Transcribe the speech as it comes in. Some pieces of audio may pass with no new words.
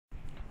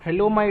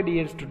Hello my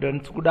dear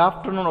students, good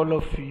afternoon all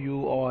of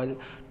you all.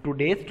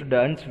 Today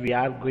students we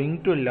are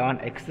going to learn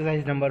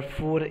exercise number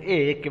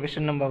 4a,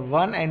 question number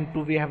 1 and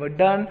 2 we have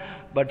done,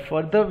 but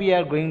further we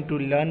are going to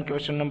learn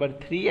question number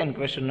 3 and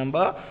question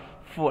number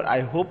 4.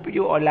 I hope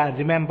you all are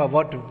remember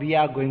what we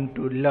are going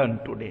to learn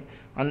today.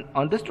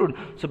 Understood?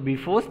 So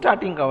before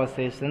starting our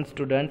session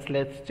students,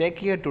 let's check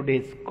here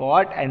today's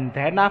code and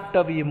then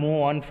after we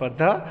move on for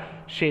the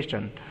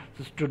session.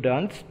 So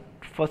students,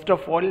 first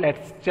of all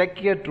let's check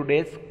here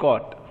today's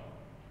quote.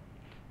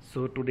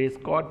 So today's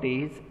quote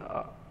is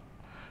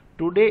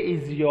today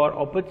is your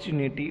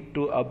opportunity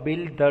to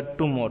build the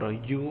tomorrow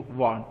you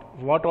want.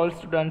 What all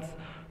students?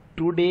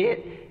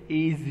 Today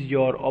is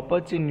your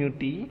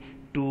opportunity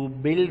to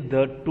build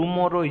the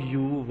tomorrow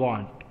you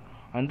want.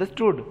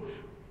 Understood?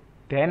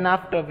 Then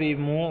after we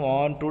move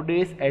on,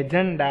 today's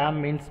agenda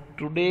means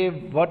today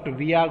what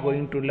we are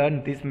going to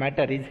learn, this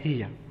matter is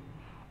here.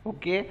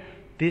 Okay,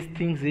 these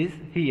things is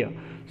here.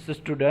 So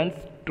students,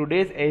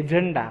 today's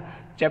agenda,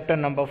 chapter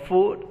number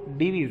 4,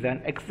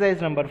 division,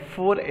 exercise number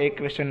 4a,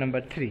 question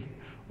number 3.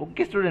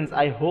 Okay students,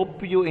 I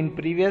hope you in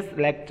previous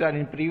lecture,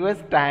 in previous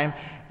time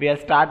we are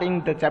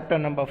starting the chapter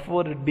number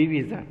 4,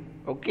 division.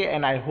 Okay,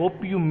 and I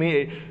hope you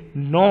may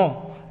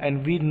know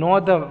and we know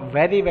the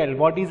very well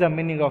what is the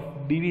meaning of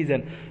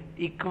division.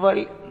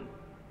 Equal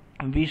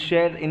we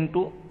share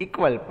into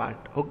equal part.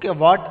 Okay,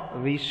 what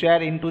we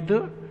share into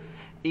the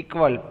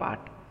equal part.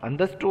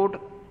 Understood?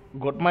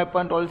 Got my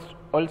point all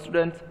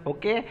students?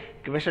 Okay,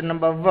 question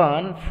number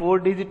 1,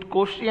 4-digit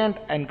quotient,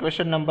 and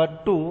question number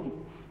 2,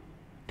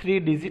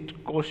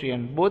 3-digit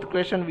quotient. Both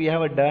question we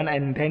have done,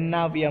 and then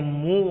now we are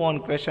move on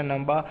question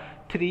number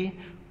 3,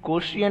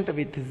 quotient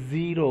with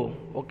 0.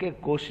 Okay,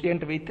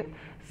 quotient with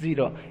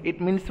 0.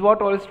 It means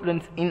what all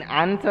students? In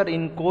answer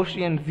in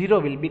quotient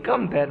 0 will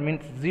become there,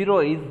 means 0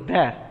 is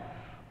there.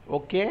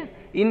 Okay,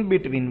 in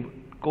between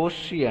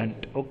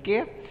quotient.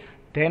 Okay,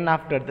 then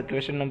after the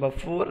question number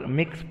 4,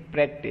 mixed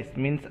practice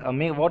means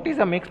what is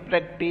a mixed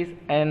practice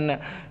and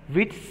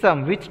which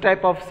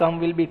type of sum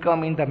will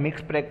become in the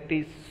mixed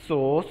practice.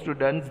 So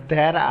students,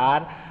 there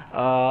are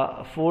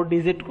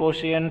 4-digit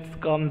quotients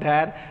come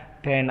there,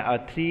 then a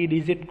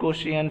 3-digit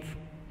quotients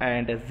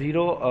and a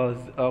 0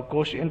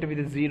 quotient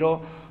with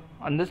 0.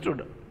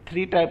 Understood?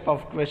 3 type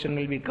of question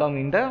will become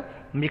in the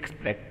mixed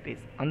practice.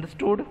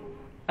 Understood?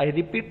 I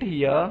repeat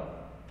here.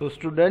 So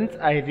students,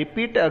 I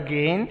repeat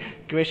again,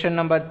 question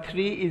number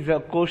 3 is a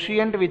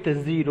quotient with a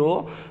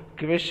 0,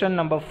 question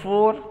number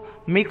 4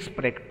 mixed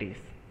practice.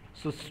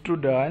 So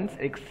students,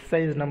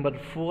 exercise number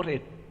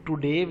 4a,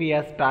 today we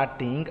are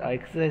starting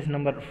exercise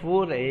number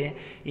 4a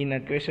in a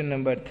question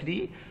number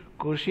 3,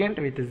 quotient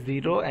with a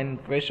 0,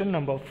 and question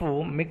number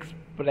 4 mixed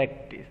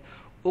practice.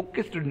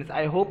 Okay students,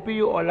 I hope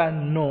you all are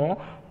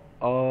know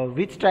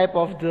which type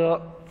of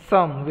the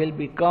sum will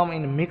become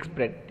in mixed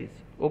practice.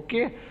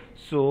 Okay,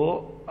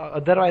 so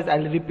otherwise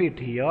I'll repeat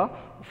here.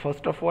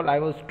 First of all I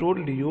was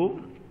told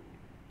you,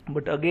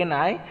 but again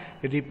I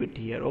repeat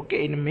here.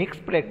 Okay, in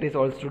mixed practice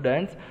all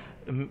students,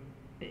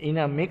 in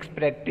a mixed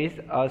practice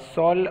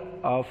solve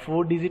a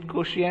 4-digit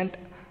quotient.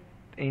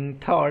 In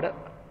third,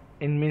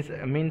 in means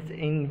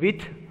in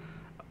which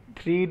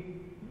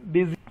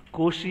 3-digit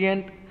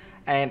quotient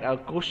and a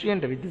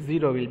quotient with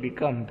 0 will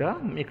become the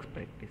mixed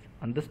practice.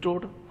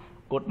 Understood?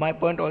 Got my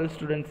point all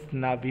students?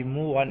 Now we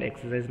move on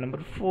exercise number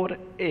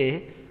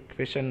 4a,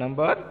 question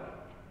number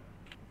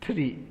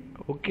 3.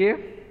 Okay,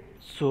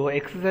 so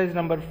exercise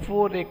number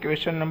 4a,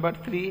 question number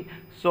 3,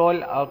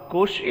 solve a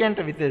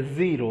quotient with a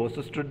 0.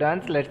 So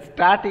students, let's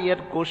start here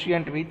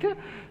quotient with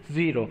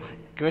 0,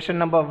 question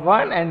number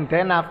 1, and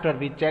then after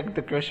we check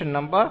the question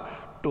number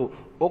 2.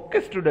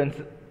 Okay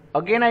students,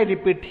 again I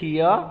repeat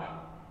here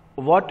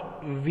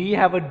what we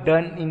have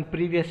done in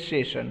previous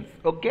sessions.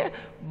 Okay,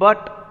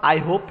 but I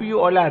hope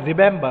you all are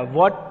remember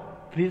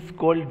what this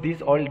called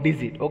this all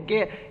digit.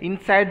 Okay,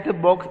 inside the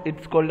box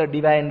it's called a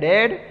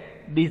divided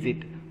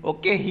digit.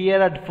 Okay,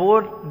 here are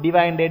 4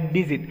 divided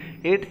digit,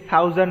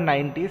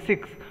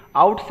 8096.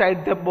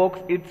 Outside the box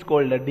it's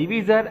called a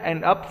divisor,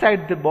 and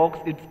upside the box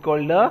it's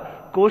called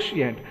a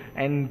quotient,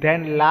 and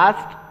then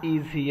last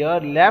is here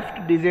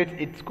left digit,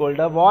 it's called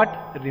a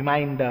what?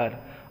 Remainder.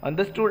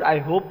 Understood? I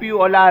hope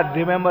you all are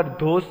remember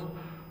those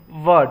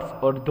words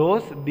or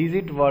those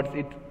digit words.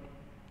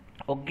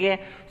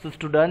 Okay, so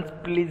students,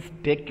 please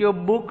take your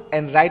book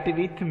and write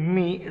with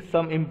me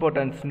some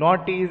important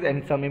notice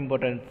and some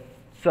important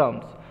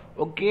sums.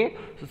 Okay,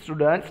 so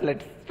students,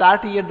 let's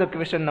start here the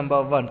question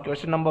number 1.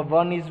 Question number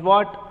 1 is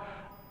what?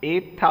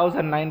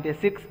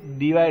 8096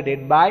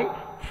 divided by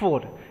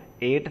 4.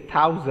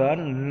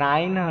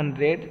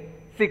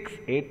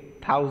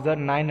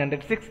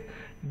 8906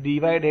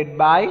 divided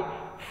by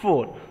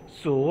 4.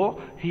 So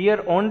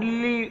here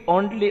only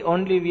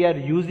we are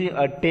using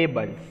a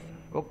tables.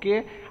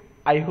 Okay,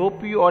 I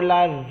hope you all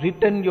are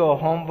written your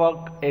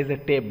homework as a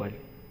table.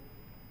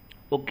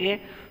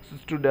 Okay, so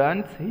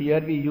students, here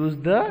we use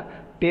the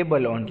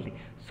table only.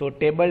 So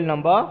table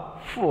number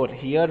 4,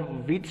 here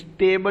which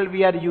table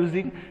we are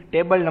using?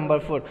 Table number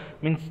 4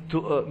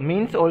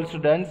 means all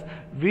students,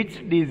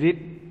 which digit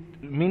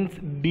means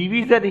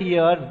divisor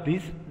here,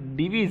 this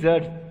divisor,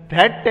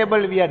 that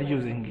table we are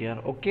using here.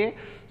 Okay,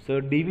 so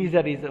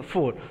divisor is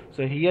 4.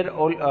 So here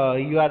all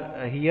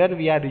here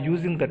we are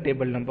using the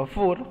table number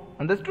 4.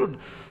 Understood?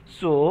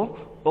 So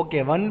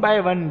okay, one by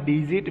one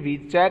digit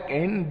we check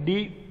and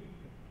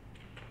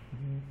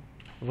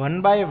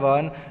one by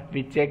one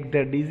we check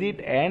the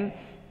digit and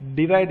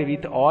divide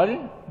with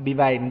all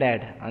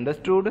divided.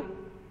 Understood?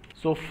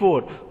 So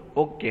 4.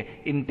 Okay,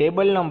 in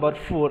table number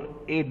 4,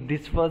 8,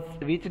 this was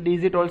which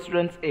digit, all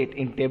students? 8.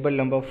 In table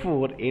number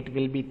 4, 8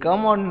 will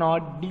become or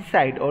not?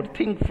 Decide or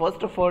think.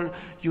 First of all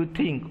you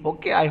think.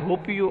 Okay, I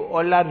hope you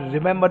all are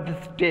remember this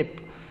step,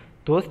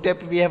 those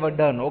steps we have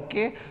done.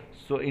 Okay,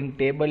 so in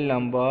table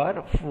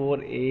number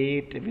 4,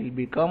 8 will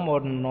become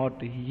or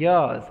not?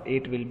 Yes,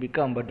 8 will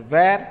become, but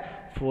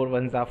where? 4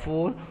 ones are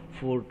 4,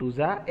 4 twos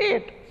are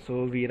 8.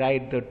 So we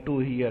write the 2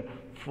 here.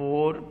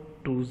 4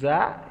 twos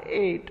are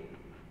 8.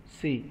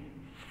 See,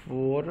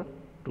 4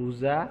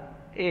 twos are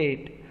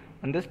 8.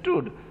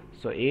 Understood?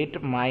 So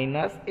 8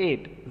 minus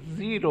 8,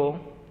 0.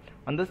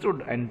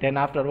 Understood? And then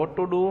after what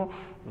to do?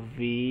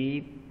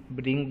 We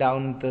bring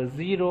down the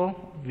 0.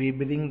 We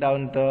bring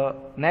down the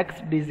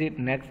next digit.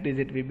 Next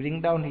digit we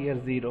bring down here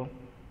 0.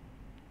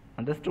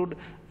 Understood?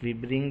 We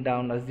bring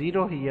down a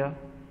 0 here.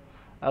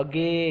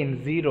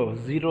 Again 0.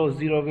 0,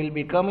 0 will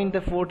become in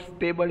the fourth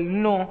table?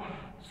 No.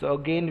 So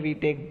again we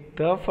take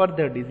the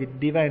further digit,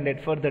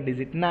 divided further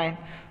digit 9.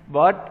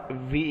 But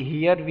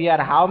here we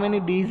are how many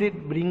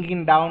digit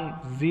bringing down?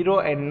 0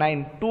 and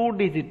 9, 2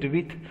 digit.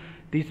 With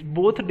this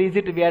both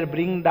digit we are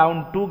bringing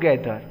down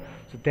together.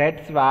 So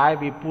that's why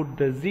we put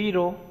the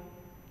 0.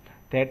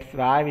 That's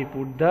why we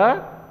put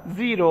the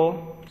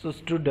 0. So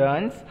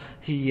students,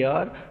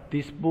 here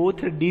this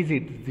both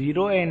digits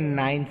 0 and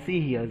 9, see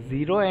here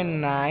 0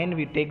 and 9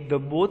 we take the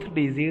both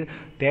digit.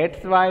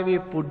 That's why we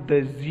put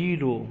the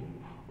 0.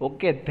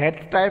 Okay,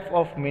 that type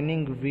of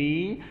meaning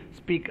we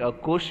speak a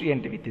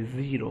quotient with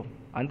 0.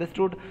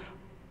 Understood?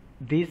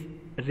 These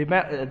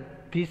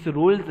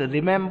rules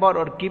remember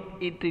or keep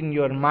it in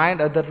your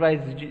mind,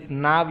 otherwise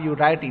now you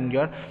write in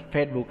your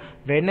fatbook.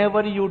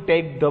 Whenever you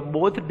take the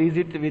both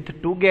digits with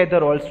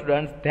together, all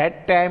students,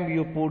 that time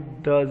you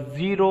put the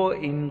 0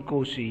 in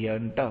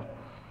quotient.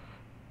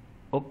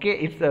 Okay,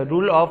 it's a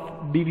rule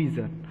of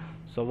division.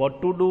 So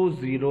what to do?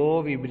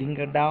 0 we bring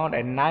it down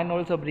and 9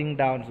 also bring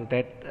down. So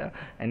that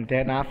and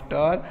then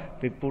after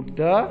we put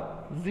the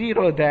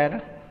 0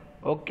 there.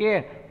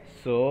 Okay,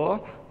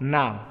 so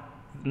now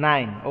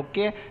 9.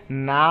 Okay,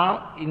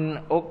 now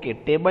in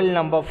table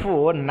number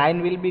 4,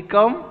 9 will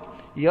become?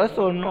 Yes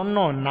or no?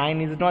 No,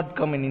 9 is not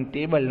coming in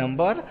table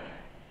number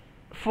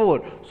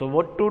 4. So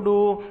what to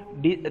do?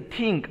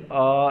 Think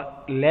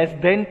less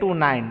than to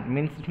 9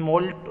 means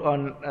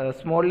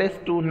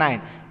smallest to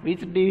 9.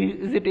 Which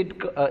digit it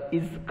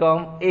is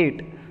come?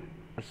 8.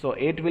 So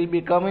 8 will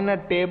become in a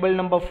table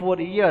number 4.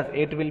 Yes,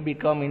 8 will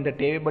become in the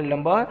table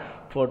number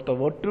 4. So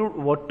what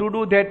to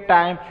do that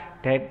time?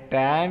 That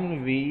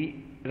time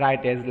we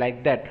write as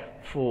like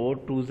that. 4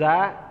 twos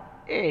are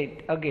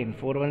 8. Again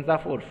 4 ones are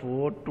 4.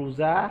 4 twos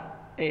are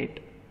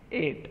 8.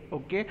 8.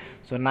 Okay,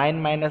 so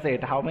 9 minus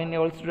 8, how many,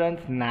 all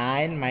students?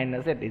 9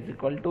 minus 8 is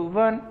equal to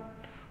 1.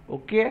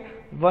 Okay,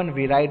 1,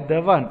 we write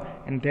the 1,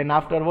 and then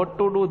after what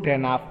to do?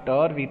 Then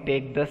after we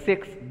take the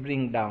 6,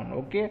 bring down.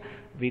 Okay,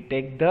 we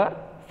take the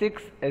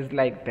 6 as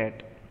like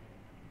that.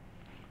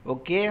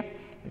 Okay,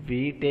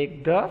 we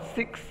take the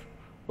 6.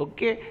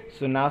 Okay,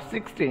 so now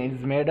 16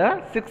 is made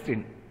a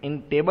 16.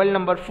 In table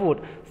number 4,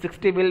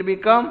 60 will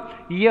become?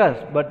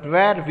 Yes, but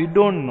where? We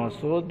don't know.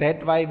 So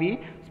that why we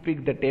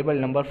speak the table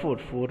number 4.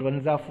 4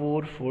 ones are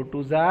 4, 4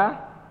 twos are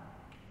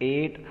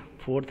 8,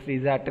 4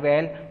 threes are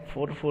 12,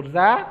 4 fours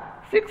are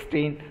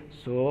 16.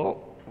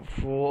 So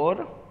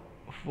 4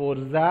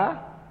 fours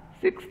are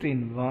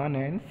 16, 1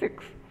 and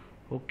 6.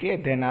 Okay,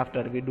 then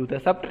after we do the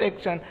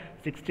subtraction,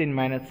 16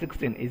 minus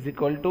 16 is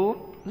equal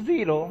to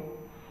 0.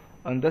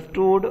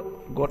 Understood?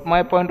 Got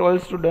my point, all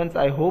students?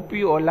 I hope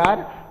you all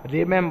are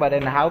remember.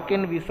 And how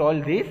can we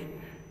solve this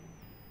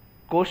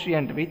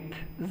quotient with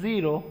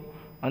 0?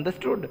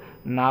 Understood?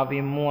 Now we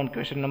move on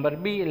question number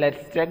B.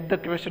 Let's check the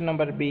question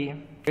number B.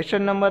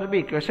 Question number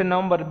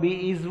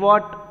B is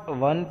what?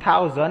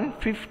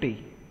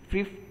 1050.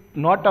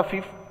 Not a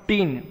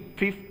 15,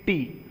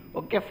 50.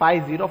 Okay,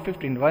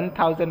 15.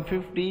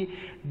 1050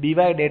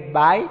 divided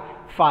by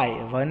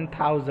 5.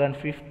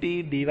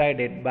 1050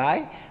 divided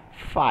by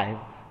 5.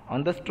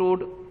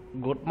 Understood?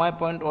 Got my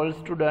point, all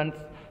students?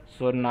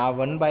 So now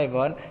one by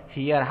one,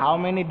 here how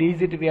many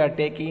digits we are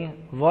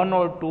taking? 1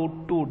 or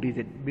 2? 2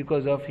 digits,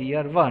 because of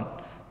here 1.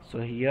 So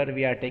here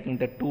we are taking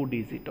the 2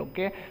 digit.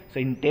 Okay, so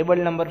in table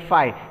number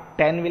 5,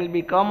 10 will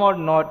become or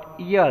not?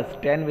 Yes,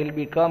 10 will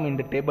become in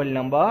the table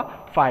number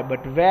 5.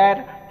 But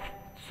where?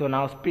 So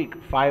now speak.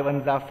 5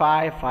 ones are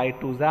 5, 5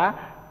 twos are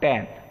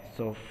 10.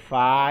 So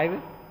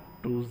 5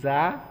 twos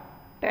are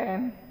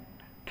 10.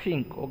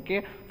 Think.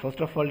 Okay, first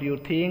of all you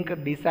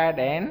think, decide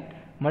and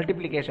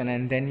multiplication,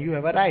 and then you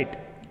have a right.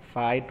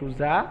 5 twos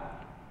are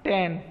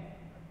 10.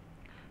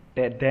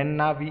 Then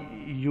now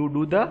you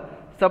do the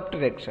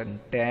subtraction.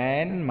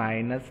 10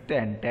 minus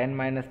 10. 10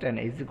 minus 10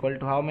 is equal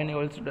to how many,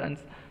 all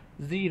students?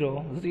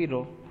 0,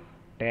 0.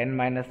 10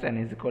 minus 10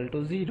 is equal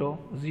to 0,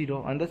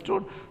 0.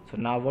 Understood? So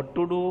now what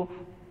to do?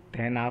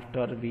 Then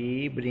after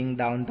we bring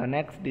down the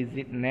next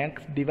digit,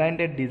 next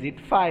divided digit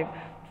 5.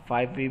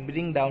 5 we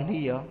bring down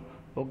here.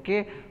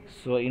 Okay,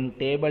 so in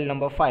table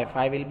number 5,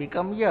 5 will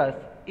become yes,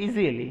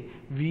 easily.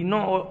 We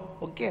know,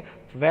 okay,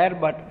 where,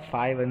 but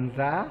 5 ones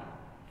are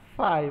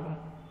 5.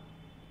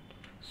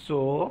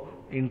 So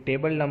in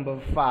table number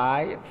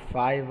 5,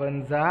 5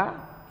 ones are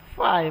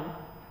 5.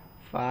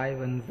 5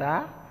 ones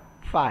are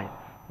 5.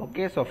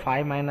 Okay, so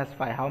 5 minus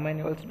 5, how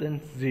many, all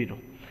students? 0.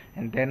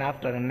 And then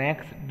after the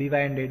next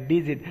divided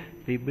digit,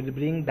 we will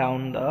bring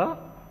down the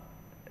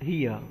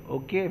here.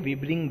 Okay, we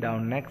bring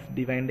down next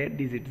divided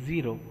digit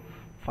 0.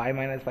 5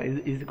 minus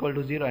 5 is equal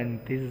to 0, and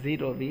this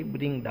 0 we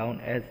bring down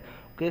as.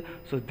 Okay,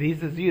 so this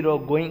 0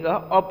 going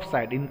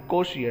upside in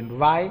quotient.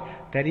 Why?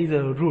 There is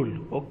a rule.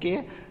 Okay,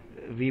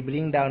 we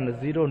bring down the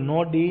 0.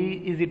 No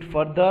D is it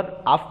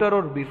further after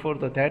or before,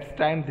 so that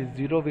time this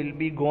 0 will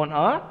be gone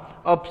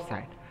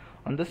upside.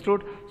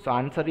 Understood? So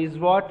answer is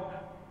what?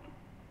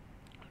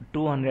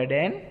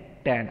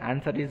 210.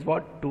 Answer is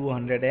what?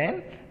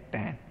 210.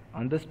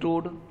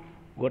 Understood?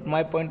 Got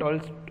my point, all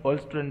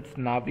students?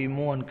 Now we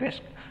move on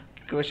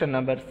question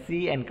number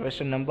C and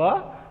question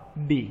number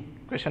D.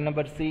 Question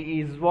number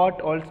C is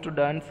what, all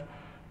students?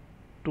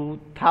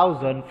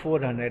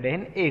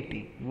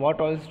 2480. What,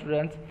 all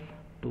students?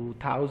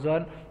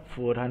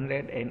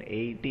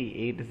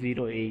 2480,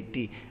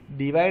 8080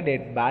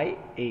 divided by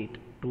 8.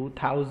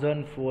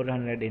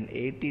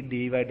 2480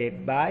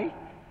 divided by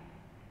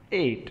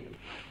 8.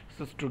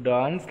 So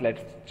students,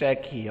 let's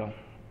check here.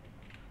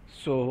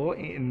 So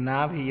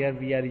now here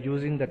we are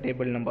using the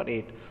table number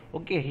 8.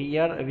 Okay,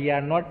 here we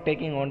are not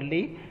taking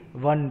only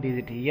one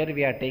digit. Here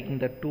we are taking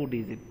the two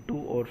digit, 2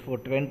 or 4,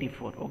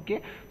 24.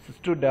 Okay, so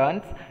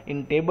students,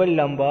 in table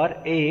number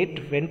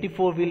 8,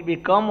 24 will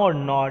become or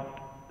not?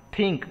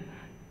 Think.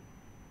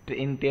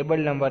 In table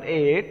number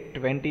 8,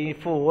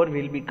 24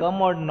 will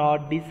become or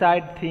not?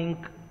 Decide, think.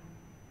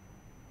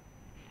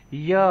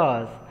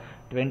 Yes,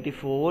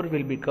 24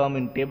 will become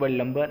in table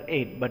number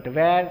 8. But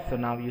where? So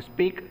now you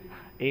speak.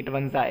 8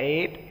 ones are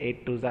 8,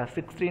 8 twos are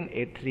 16,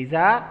 8 threes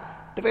are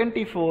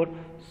 24.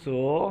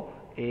 So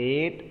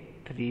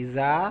 8 threes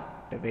are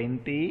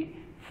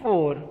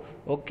 24.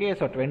 Okay,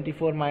 so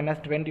 24 minus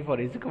 24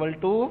 is equal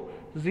to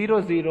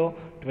 0, 0.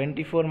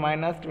 24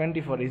 minus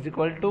 24 is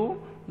equal to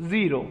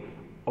 0.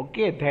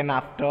 Okay, then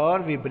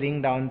after we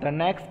bring down the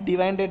next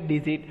divided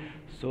digit.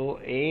 So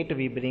 8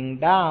 we bring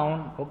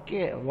down.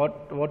 Okay,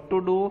 what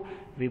to do?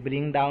 We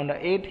bring down the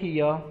 8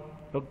 here.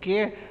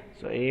 Okay,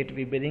 so 8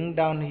 we bring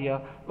down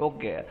here.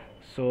 Okay,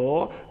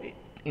 so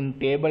in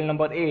table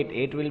number 8,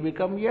 8 will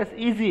become, yes,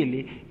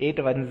 easily.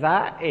 8 ones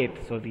are 8.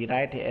 So we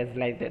write as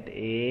like that,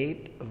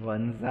 8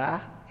 ones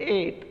are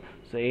 8.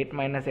 So 8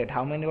 minus 8,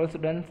 how many, all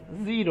students?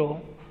 0.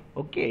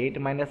 Okay,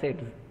 8 minus 8,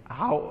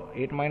 how?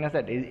 8 minus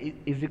 8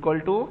 is equal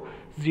to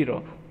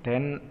 0.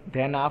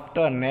 Then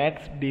after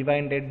next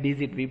divided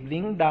digit we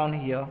bring down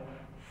here.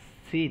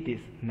 See this,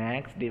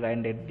 next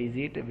divided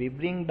digit we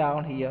bring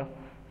down here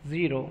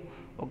 0.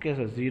 Okay,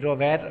 so 0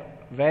 where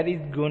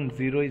is going?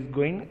 0 is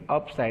going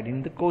upside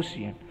in the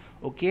quotient.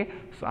 Okay,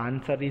 so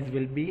answer is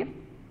will be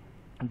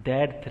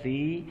that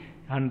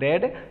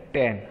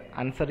 310.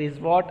 Answer is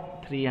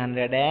what?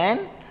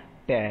 310.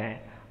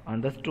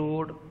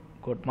 Understood?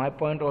 Got my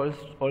point, all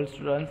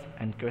students?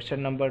 And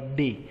question number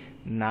D.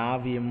 Now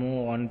we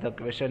move on the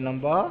question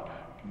number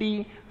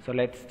D. So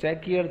let's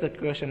check here the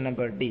question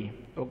number D.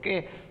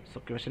 Okay, so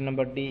question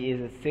number D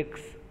is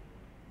 6.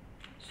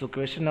 So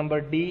question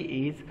number D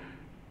is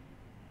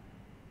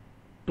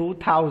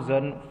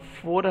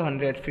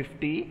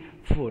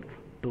 2454.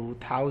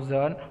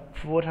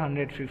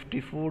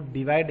 2454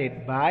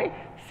 divided by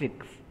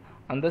 6.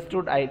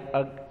 Understood?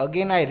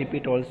 Again I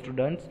repeat, all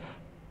students.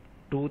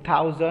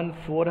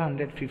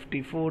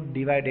 2454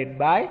 divided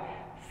by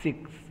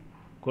 6.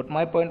 Got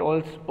my point,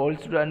 all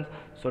students?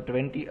 So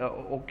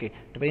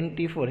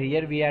 24.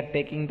 Here we are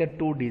taking the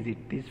two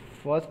digit. This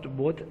first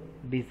both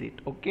digit.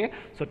 Okay,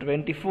 so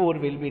 24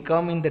 will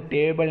become in the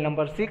table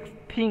number 6.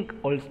 Think,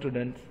 all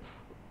students.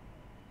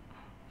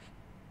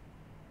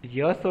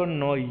 Yes or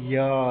no?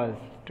 Yes,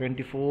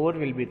 24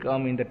 will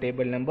become in the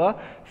table number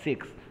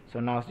 6. So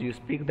now you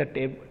speak the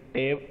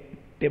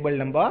table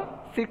number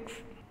 6.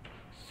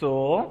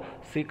 So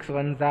 6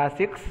 ones are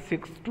 6,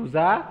 6 twos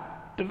are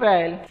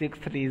 12, 6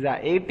 threes are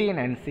 18,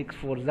 and 6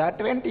 fours are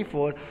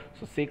 24.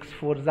 So 6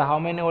 fours are how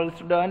many, all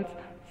students?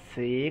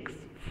 6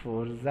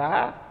 fours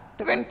are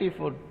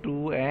 24.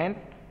 2 and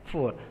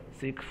 4.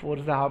 6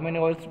 fours are how many,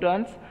 all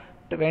students?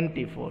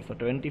 24. So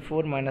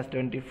 24 minus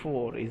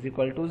 24 is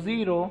equal to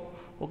 0.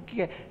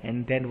 Okay,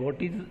 and then what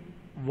to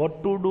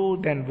do?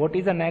 Then what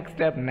is the next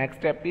step? Next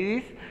step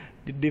is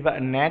the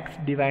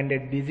next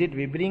divided digit.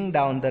 We bring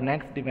down the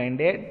next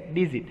divided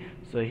digit.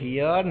 So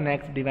here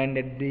next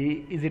divided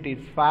digit is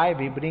 5.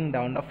 We bring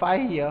down a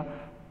 5 here.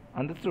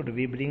 Understood?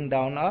 We bring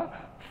down a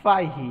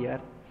 5 here.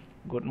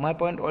 Got my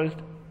point, all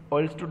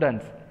all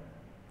students.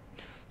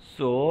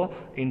 So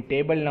in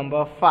table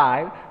number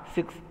 5,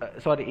 6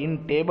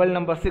 in table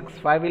number 6,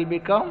 5 will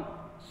become.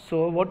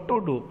 So what to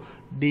do?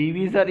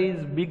 Divisor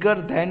is bigger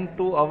than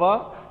to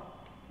our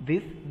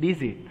this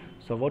digit.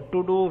 So what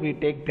to do? We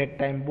take that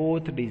time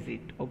both digit.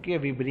 Okay,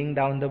 we bring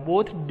down the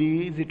both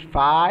digit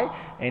 5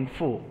 and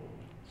 4.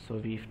 So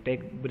we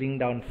bring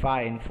down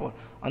 5 and 4.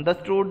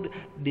 Understood?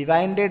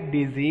 Divided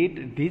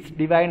digit, this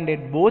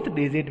divided both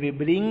digit we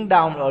bring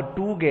down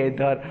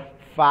together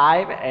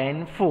 5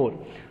 and 4.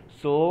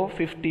 So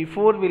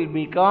 54 will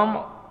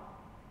become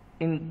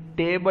in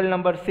table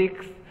number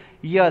 6.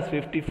 Yes,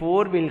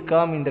 54 will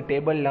come in the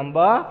table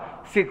number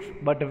 6.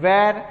 But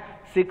where?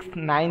 6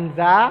 9s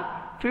are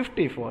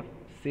 54.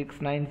 6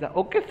 9s are.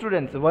 Okay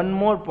students, one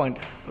more point.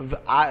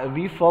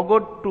 We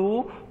forgot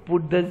to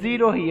put the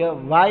 0 here.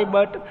 Why?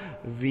 But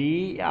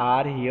we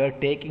are here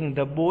taking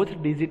the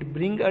both digit,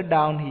 bring it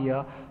down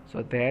here.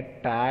 So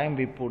that time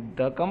we put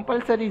the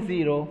compulsory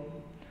 0.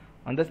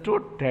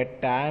 Understood?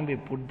 That time we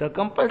put the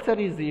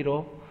compulsory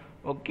 0.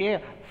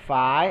 Okay,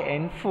 5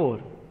 and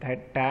 4.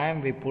 That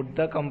time we put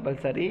the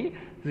compulsory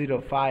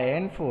 0, 5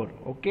 and 4.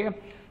 Okay,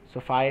 so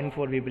 5 and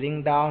 4 we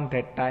bring down.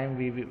 That time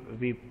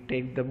we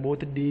take the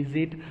both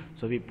digit,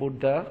 so we put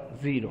the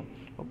 0.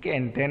 Okay,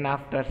 and then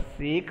after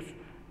 6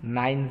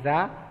 9s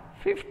are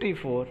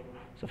 54.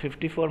 So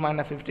 54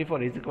 minus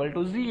 54 is equal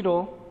to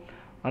 0.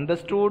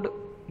 Understood?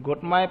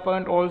 Got my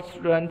point all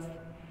students?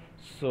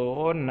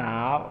 So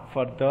now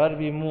further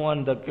we move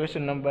on the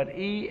question number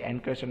E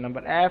and question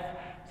number F.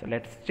 So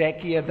let's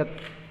check here the.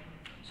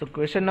 So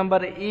question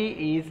number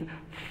E is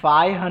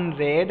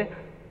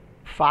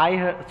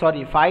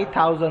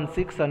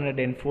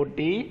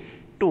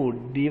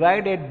 5642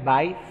 divided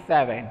by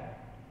 7.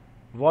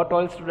 What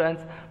all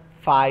students?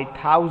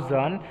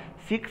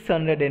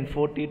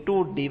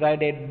 5642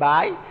 divided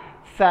by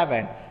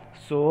 7.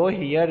 So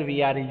here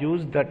we are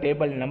use the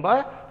table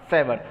number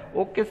 7.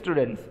 Okay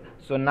students.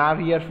 So now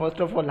here first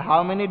of all,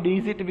 how many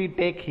digit we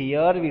take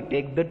here? We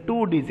take the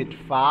 2 digit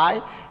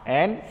 5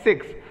 and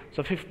 6.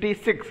 So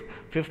 56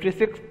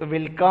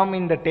 will come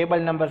in the table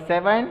number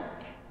 7.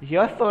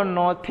 Yes or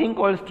no? Think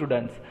all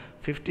students.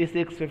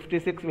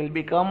 56 will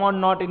become or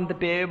not in the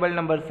table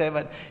number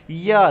 7?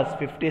 Yes,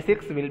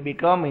 56 will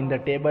become in the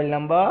table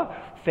number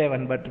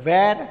 7. But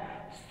where?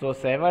 So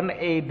 7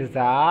 8s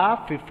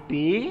are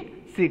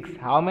 56.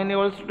 How many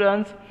all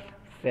students?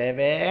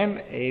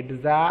 7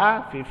 8s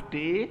are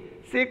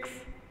 56.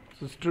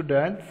 So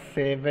students,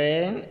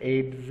 7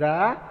 8s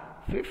are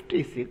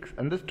 56.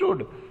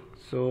 Understood?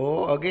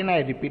 So again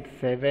I repeat,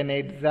 7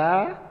 8s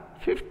are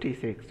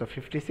 56. So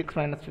 56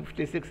 minus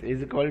 56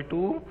 is equal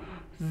to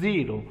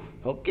 0.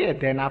 Okay,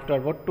 then after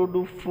what to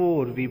do?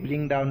 4. We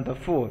bring down the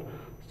 4.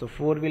 So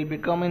 4 will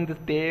become in the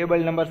table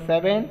number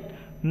 7?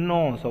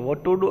 No. So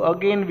what to do?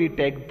 Again we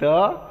take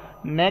the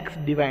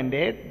next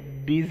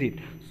divided digit.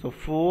 So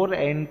 4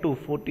 and 2,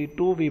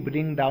 42 we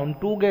bring down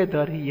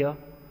together here.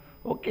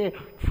 Okay,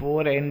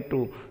 4 and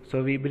 2.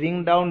 So we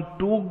bring down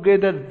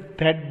together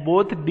that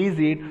both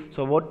digit.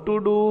 So what to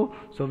do?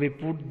 So we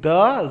put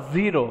the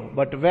 0.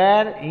 But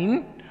where?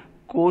 In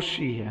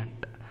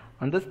quotient.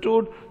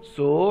 Understood?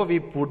 So we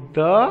put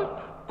the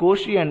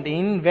quotient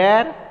in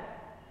where?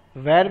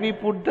 Where we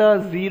put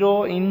the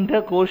 0? In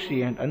the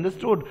quotient.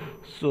 Understood?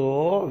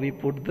 So we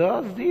put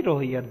the 0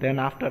 here. Then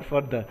after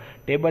further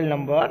table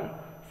number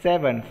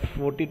 7,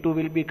 42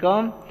 will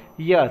become.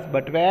 Yes,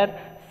 but where?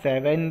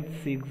 7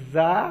 6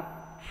 are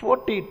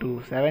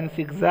 42. 7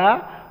 6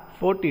 are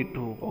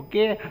 42.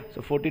 Okay,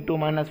 so 42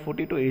 minus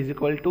 42 is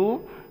equal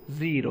to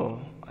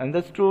 0.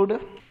 Understood?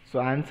 So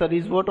answer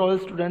is what all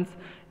students?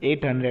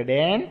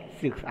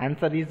 806.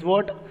 Answer is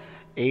what?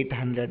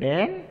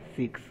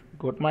 806.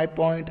 Got my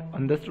point?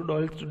 Understood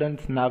all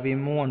students? Now we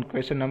move on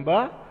question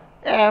number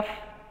F.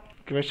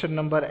 Question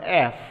number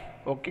F.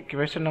 Okay,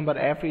 question number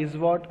F is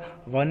what?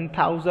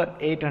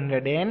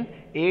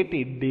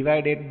 1880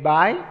 divided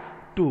by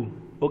 2.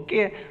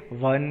 Okay,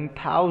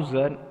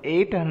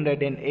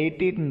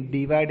 1818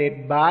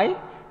 divided by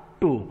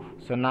 2.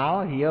 So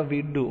now here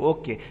we do.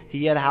 Okay,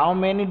 here how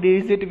many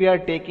digit we are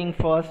taking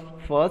first?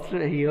 First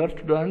here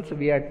students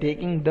we are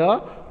taking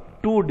the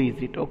 2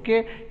 digit.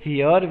 Okay,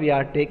 here we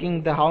are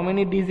taking the how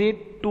many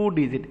digit? 2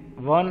 digit.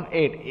 1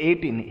 8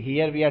 18.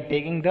 Here we are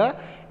taking the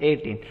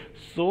 18.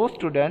 So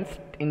students,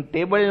 in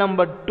table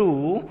number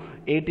 2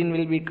 18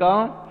 will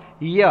become.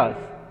 Yes,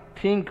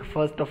 think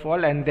first of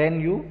all and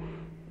then you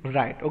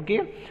write.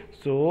 Okay,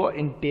 so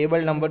in table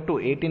number 2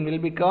 18 will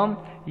become.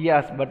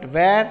 Yes, but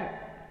where?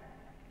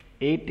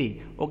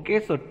 80. Okay,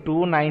 so 2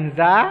 9s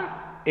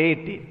are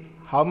 18.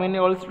 How many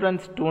all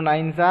students? 2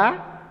 9s are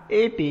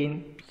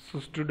 18. So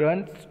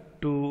students,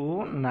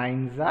 2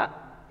 9s are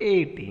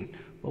 18.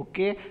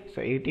 Okay,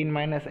 so 18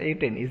 minus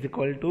 18 is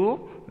equal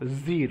to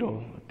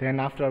 0. Then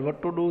after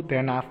what to do?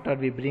 Then after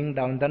we bring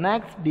down the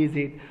next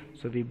digit.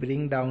 So we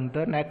bring down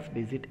the next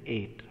digit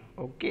 8.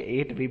 Okay,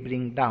 8 we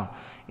bring down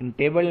in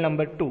table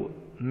number 2.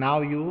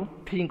 Now you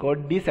think or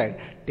decide.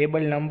 Table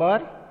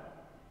number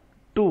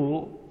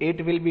 2,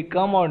 8 will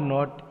become or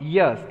not?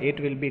 Yes, 8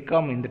 will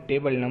become in the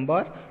table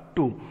number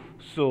 2.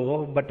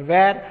 So but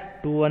where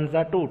 2 ones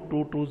are 2,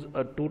 2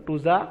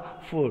 twos are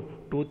 4,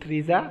 2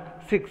 threes are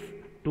 6,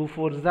 2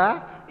 fours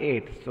are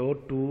 8. So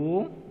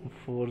 2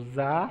 fours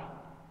are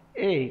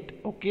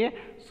 8. Okay,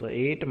 so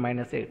 8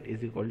 minus 8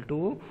 is equal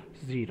to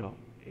 0.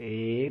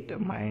 8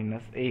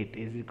 minus 8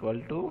 is equal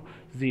to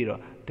 0.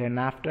 Then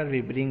after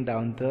we bring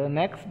down the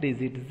next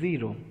digit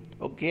 0.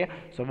 Okay,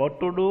 so what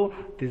to do?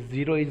 This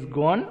 0 is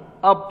gone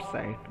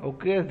upside.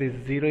 Okay, this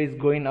 0 is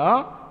going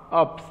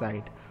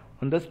upside.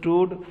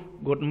 Understood?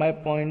 Got my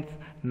points.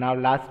 Now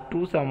last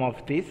two sum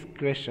of this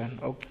question.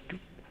 Okay,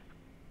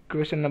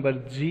 question number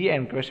G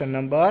and question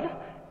number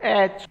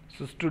H.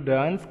 So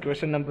students,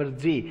 question number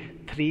G,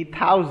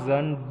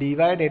 3000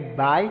 divided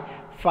by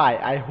 5.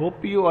 I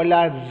hope you all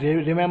are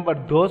remember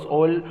those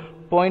all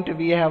point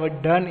we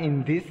have done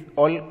in this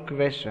all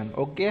question.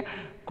 Okay,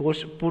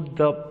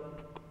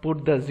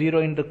 put the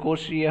 0 in the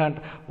quotient.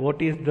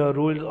 What is the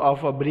rules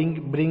of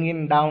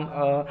bringing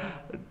down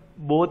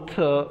both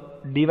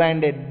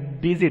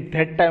divided digit?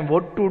 That time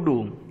what to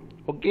do?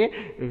 Okay,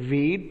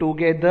 we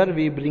together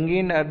we bring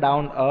in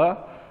down a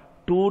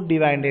 2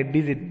 divided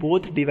digit,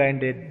 both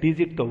divided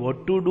digit. So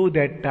what to do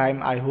that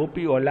time? I hope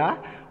you all are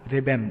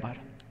remember.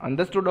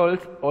 Understood all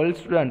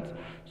students?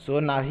 So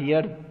now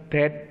here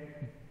that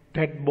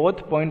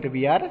both point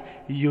we are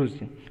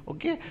using.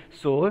 Okay,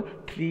 so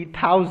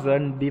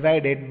 3000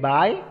 divided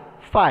by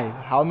 5.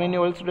 How many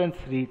all students?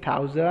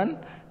 3000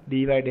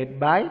 divided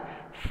by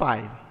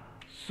 5.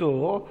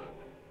 So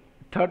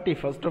 30,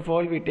 first of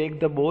all we take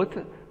the both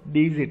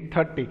digit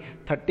 30.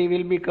 30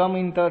 will become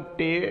in the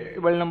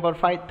table number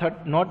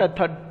 5, not a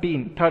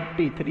 13,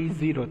 30,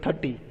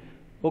 30.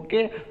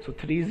 Okay, so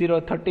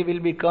 30 will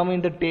become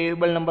in the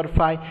table number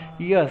 5.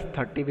 Yes,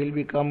 30 will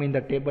become in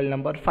the table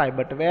number 5,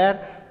 but where?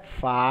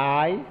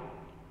 5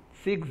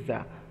 6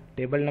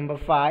 table number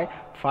 5,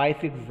 5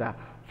 6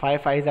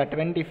 5 5 are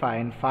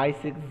 25 and 5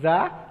 6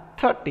 are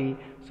 30.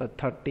 So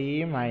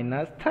 30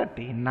 minus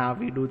 30. Now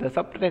we do the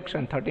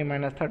subtraction. 30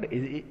 minus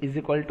 30 is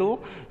equal to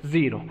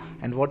 0.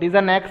 And what is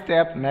the next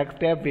step? Next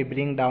step we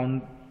bring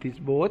down this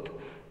both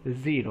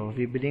 0.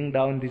 We bring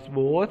down this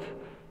both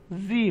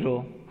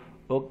 0.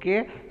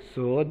 Okay,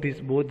 so this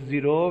both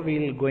 0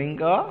 will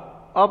going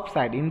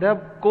upside in the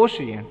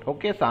quotient.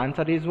 Okay, so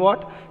answer is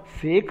what?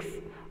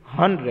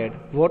 600.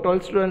 What all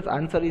students?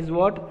 Answer is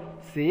what?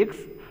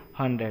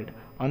 600.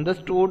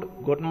 Understood?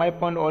 Got my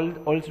point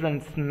all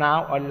students?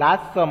 Now a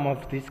last sum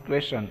of this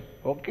question.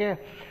 Okay,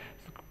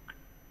 so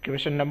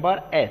question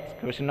number H.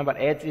 Question number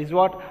H is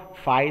what?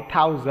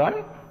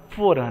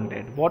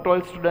 5400. What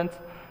all students?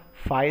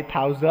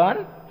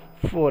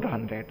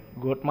 5400.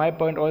 Got my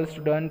point all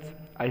students?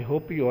 I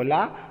hope you all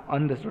are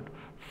understood.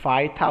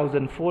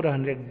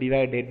 5400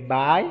 divided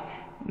by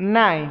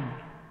 9.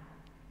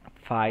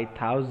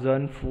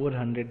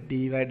 5400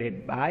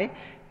 divided by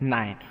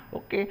 9.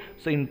 Okay,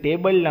 so in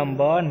table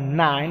number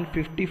 9,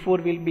 54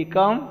 will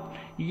become,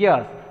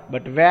 yes,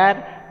 but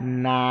where?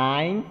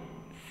 9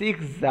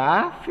 6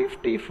 are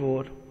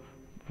 54.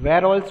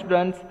 Where all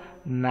students?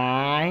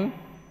 9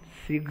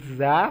 6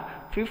 are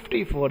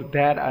 54.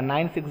 There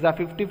 9 6 are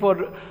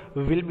 54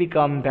 will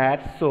become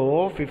that.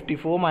 So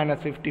 54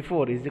 minus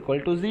 54 is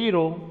equal to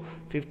 0.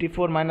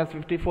 54 minus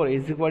 54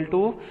 is equal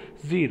to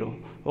 0.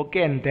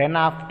 Okay, and then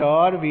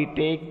after we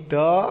take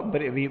the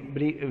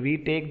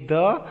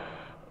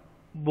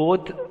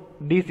both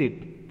digit.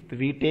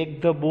 We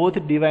take the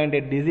both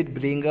divided digit,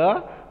 bring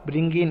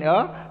in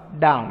a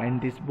down,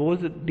 and this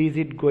both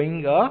digit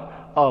going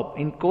up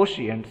in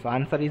quotient. So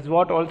answer is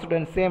what? Also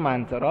then same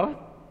answer of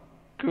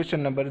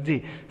question number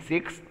G,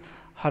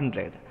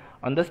 600.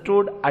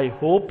 Understood? I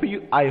hope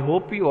you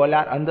all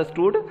are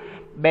understood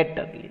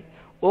betterly.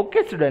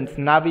 Okay students,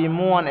 now we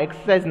move on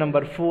exercise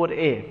number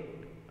 4a.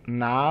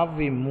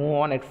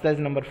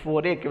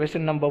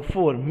 Question number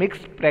 4,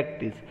 mixed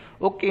practice.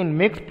 Okay, in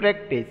mixed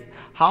practice,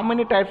 how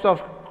many types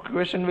of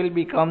question will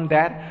become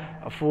there?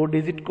 A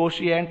 4-digit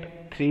quotient,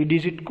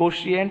 3-digit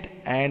quotient,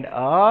 and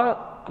a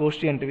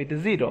quotient with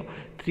 0.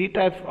 3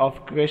 types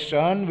of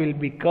question will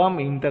become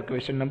in the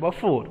question number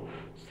 4.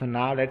 So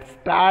now let's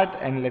start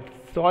and let's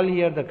solve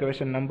here the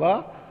question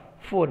number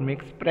 4,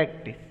 mixed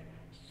practice.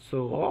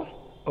 So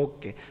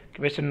okay,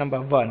 question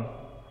number 1.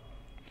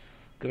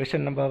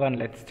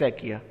 Let's check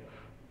here.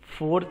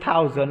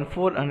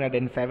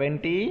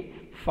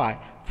 4475.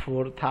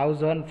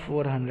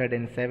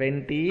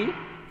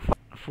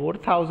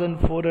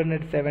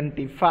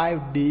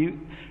 4475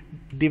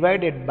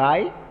 divided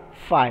by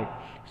 5.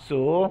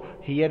 So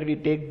here we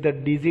take the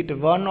digit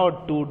 1 or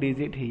 2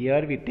 digit.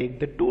 Here we take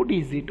the 2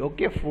 digit.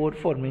 Okay,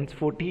 4 means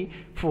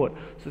 44.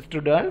 So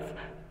students,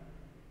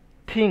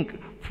 think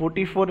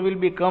 44 will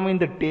become in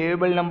the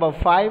table number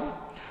 5.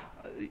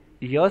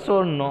 Yes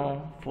or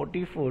no?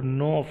 44?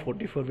 No,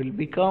 44 will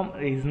become,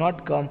 is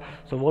not come.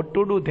 So what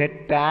to do?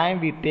 That time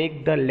we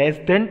take the less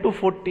than to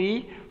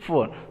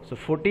 44. So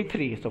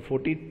 43. So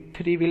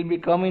 43 will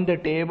become in the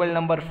table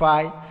number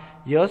 5.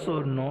 Yes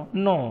or no?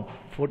 No.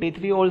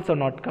 43 also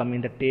not come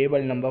in the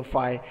table number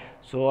 5.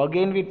 So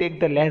again we take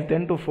the less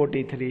than to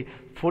 43.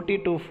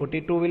 42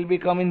 will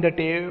become in the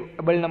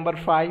table number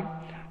 5.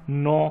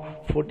 No.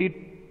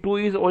 42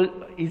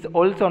 is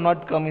also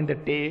not come in the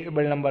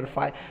table number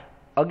 5.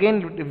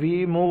 Again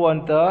we move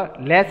on the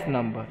less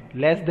number,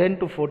 less than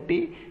to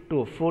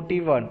 42,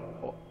 41.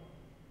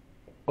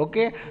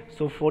 Okay,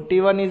 so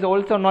 41 is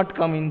also not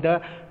come in the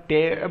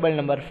table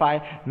number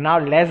 5. Now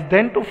less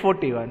than to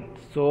 41,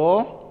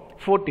 so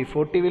 40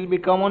 will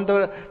become on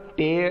the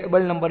table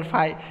number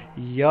 5.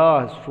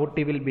 Yes,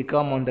 40 will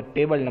become on the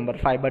table number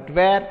 5, but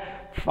where?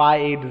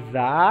 5 is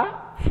the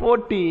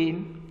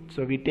 14,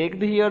 so we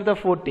take here the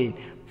 14.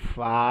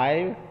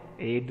 5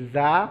 8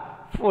 the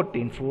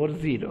 14,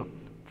 40.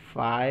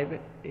 5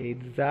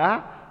 8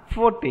 the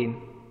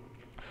 14.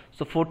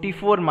 So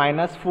 44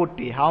 minus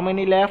 40, how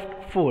many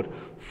left? 4.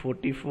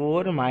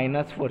 44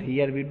 minus 4,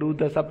 here we do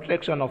the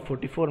subtraction of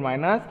 44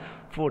 minus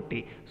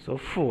 40, so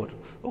 4.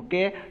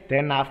 Okay,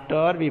 then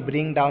after we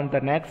bring down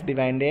the next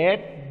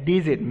divided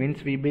digit,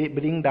 means we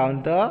bring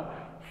down the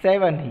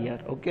 7 here.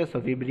 Okay, so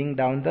we bring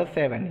down the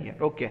 7 here.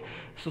 Okay,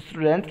 so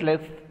students,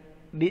 let's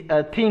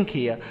think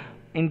here.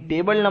 In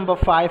table number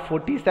 5,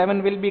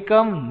 47 will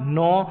become?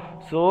 No.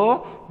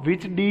 So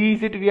which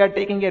digit we are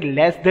taking here?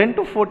 Less than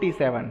to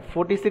 47.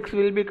 46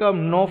 will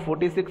become? No.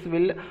 46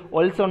 will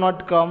also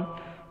not come,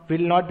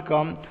 will not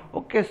come.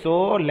 Okay,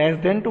 so less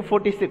than to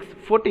 46.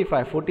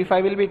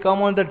 45 will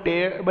become on the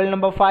table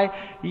number 5.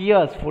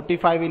 Yes,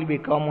 45 will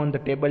become on the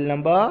table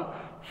number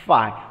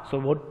 5. So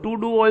what to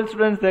do, all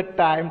students, that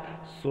time?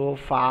 So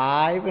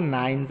 5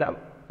 9s are,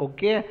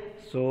 okay,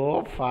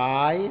 so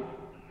 5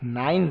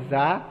 9s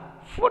are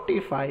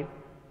 45.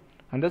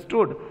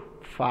 Understood?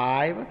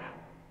 5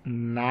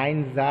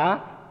 9s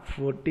are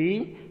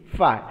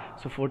 45.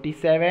 So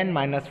 47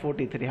 minus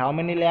 43, how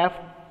many left?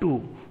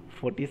 2.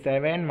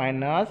 47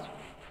 minus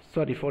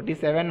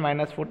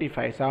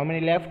 45, so how many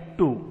left?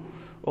 2.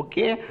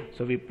 Okay,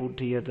 so we put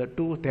here the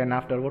 2. Then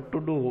after what to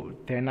do?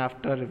 Then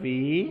after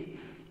we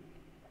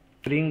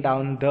bring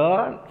down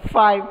the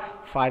 5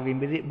 we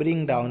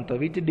bring down. So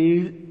which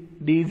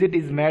digit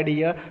is made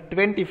here?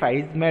 25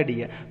 is made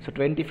here. So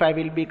 25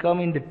 will become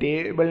in the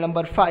table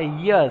number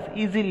 5. Yes,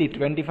 easily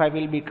 25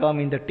 will become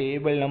in the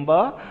table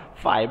number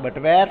 5. But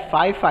where?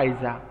 5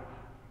 5s are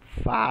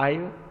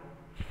 5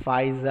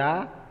 5s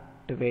are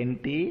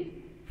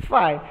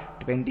 25.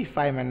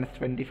 25 minus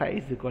 25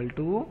 is equal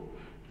to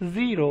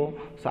 0.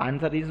 So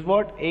answer is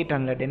what?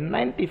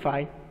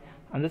 895.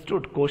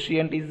 Understood?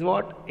 Quotient is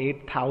what?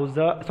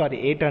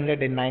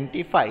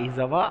 895 is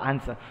our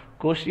answer.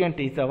 Quotient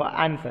is our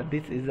answer.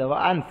 This is our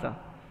answer.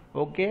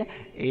 Okay,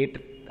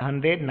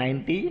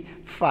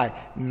 895.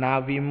 Now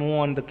we move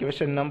on the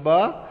question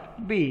number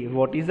B.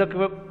 What is the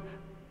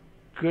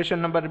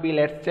question number B?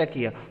 Let's check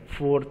here.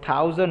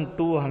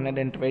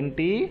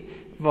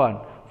 4221.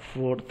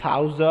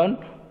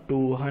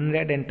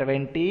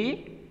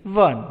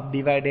 4221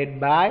 divided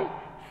by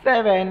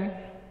 7.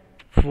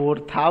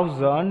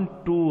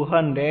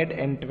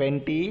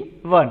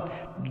 4221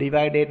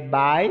 divided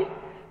by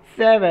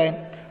 7.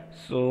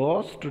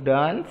 So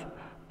students,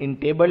 in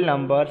table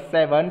number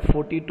 7,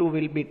 42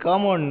 will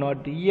become or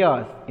not?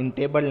 Yes, in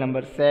table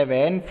number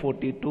 7,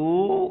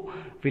 42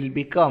 will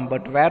become.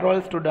 But where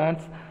all,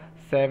 students?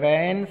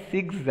 7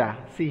 6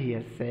 see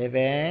here,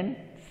 7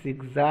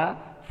 6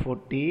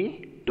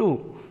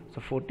 42.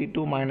 So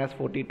 42 minus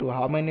 42,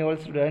 how many all,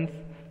 students?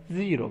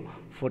 0.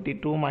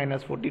 42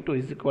 minus 42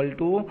 is equal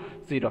to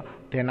 0.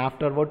 Then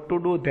after what to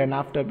do? Then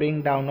after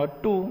bring down a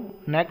 2.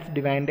 Next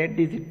divided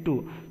digit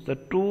 2. So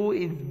 2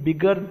 is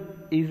bigger,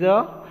 is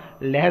a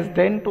less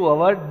than to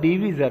our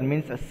divisor,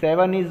 means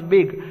 7 is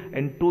big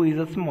and 2 is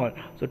a small.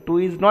 So 2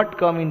 is not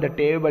come in the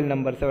table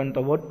number 7.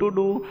 So what to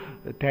do?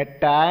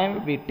 That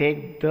time we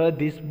take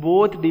this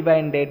both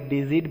divided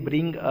digit,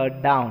 bring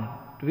down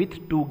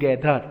with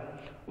together.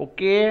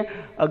 Okay,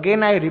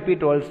 again I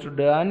repeat, all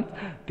students,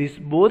 this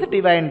both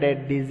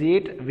divided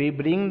digit we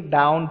bring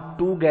down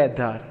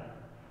together.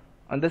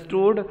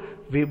 Understood?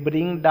 We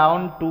bring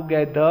down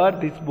together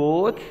this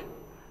both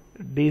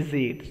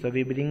digit. So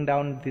we bring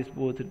down this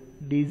both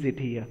digit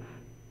here,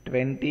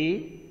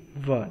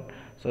 21.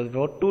 So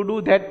what to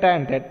do that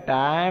time? That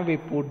time we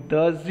put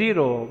the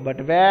 0, but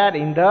where?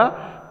 In the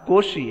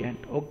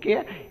quotient.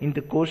 Okay, in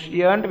the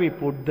quotient we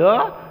put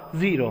the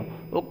 0.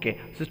 Okay,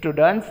 so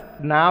students,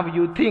 now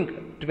you think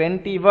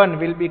 21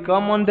 will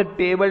become on the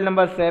table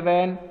number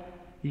 7?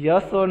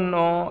 Yes or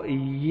no?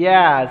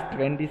 Yes,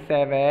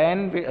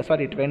 21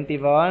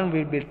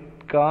 will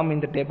become in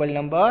the table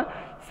number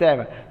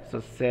 7. So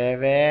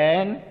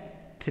 7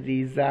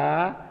 3s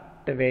are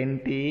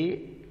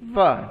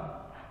 21.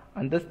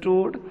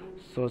 Understood?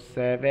 So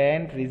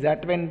 7 3s are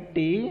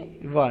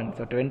 21.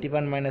 So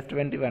 21 minus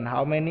 21,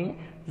 how many?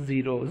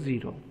 0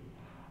 0.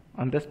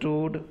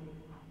 Understood?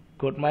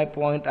 Got my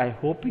point? I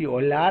hope you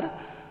all are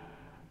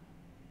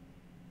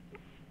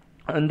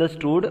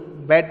understood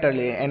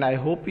betterly, and I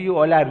hope you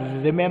all are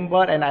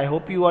remember, and I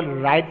hope you all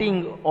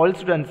writing, all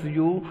students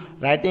you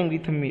writing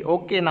with me.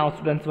 Okay, now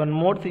students, one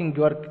more thing,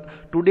 your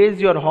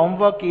today's your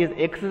homework is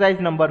exercise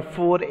number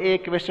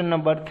 4a, question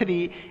number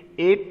 3,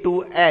 A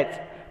to H.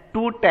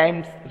 2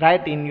 times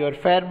write in your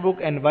fair book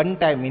and 1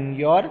 time in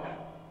your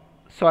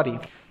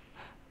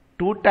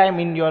 2 time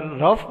in your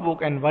rough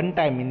book and 1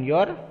 time in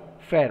your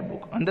fair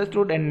book.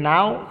 Understood? And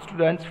now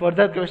students,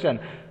 further question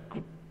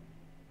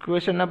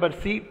number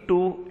C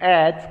to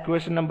H,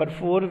 question number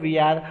 4 we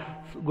are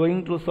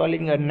going to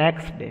solving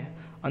next day.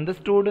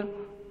 Understood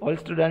all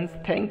students?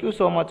 Thank you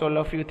so much all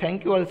of you.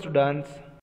 Thank you all students.